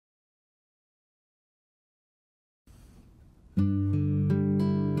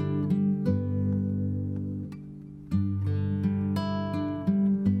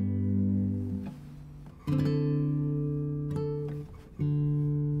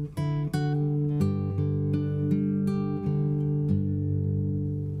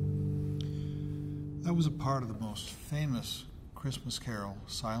part of the most famous Christmas carol,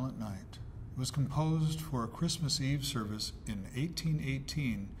 Silent Night. It was composed for a Christmas Eve service in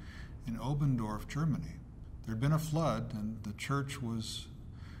 1818 in Oberndorf, Germany. There had been a flood, and the church was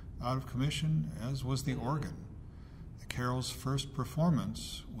out of commission, as was the organ. The carol's first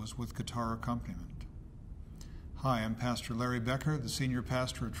performance was with guitar accompaniment. Hi, I'm Pastor Larry Becker, the senior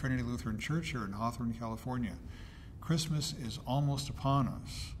pastor of Trinity Lutheran Church here in Hawthorne, California. Christmas is almost upon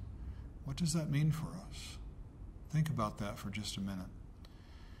us. What does that mean for us? Think about that for just a minute.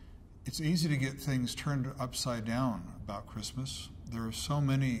 It's easy to get things turned upside down about Christmas. There are so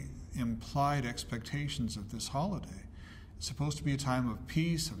many implied expectations of this holiday. It's supposed to be a time of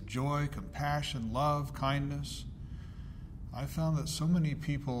peace, of joy, compassion, love, kindness. I found that so many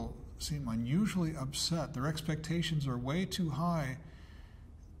people seem unusually upset. Their expectations are way too high,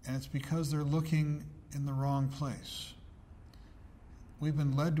 and it's because they're looking in the wrong place. We've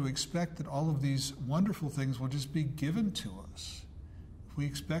been led to expect that all of these wonderful things will just be given to us. If we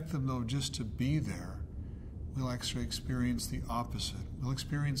expect them, though, just to be there, we'll actually experience the opposite. We'll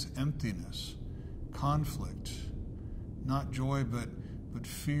experience emptiness, conflict, not joy, but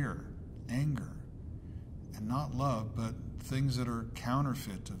fear, anger, and not love, but things that are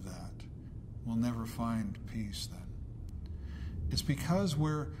counterfeit of that. We'll never find peace then. It's because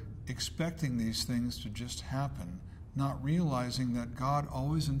we're expecting these things to just happen, not realizing that God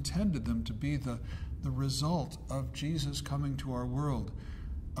always intended them to be the result of Jesus coming to our world,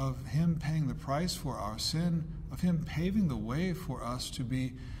 of Him paying the price for our sin, of Him paving the way for us to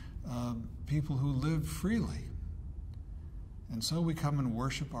be people who live freely. And so we come and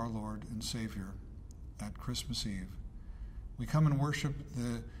worship our Lord and Savior at Christmas Eve. We come and worship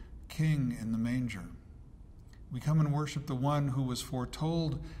the King in the manger. We come and worship the one who was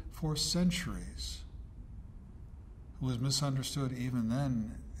foretold for centuries, who was misunderstood even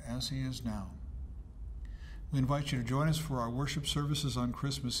then as he is now. We invite you to join us for our worship services on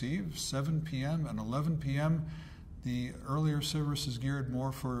Christmas Eve, 7 p.m. and 11 p.m. The earlier service is geared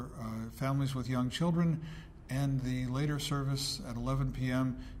more for families with young children, and the later service at 11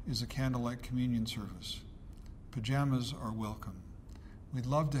 p.m. is a candlelight communion service. Pajamas are welcome. We'd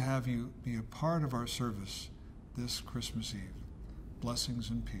love to have you be a part of our service this Christmas Eve. Blessings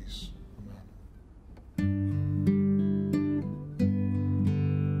and peace.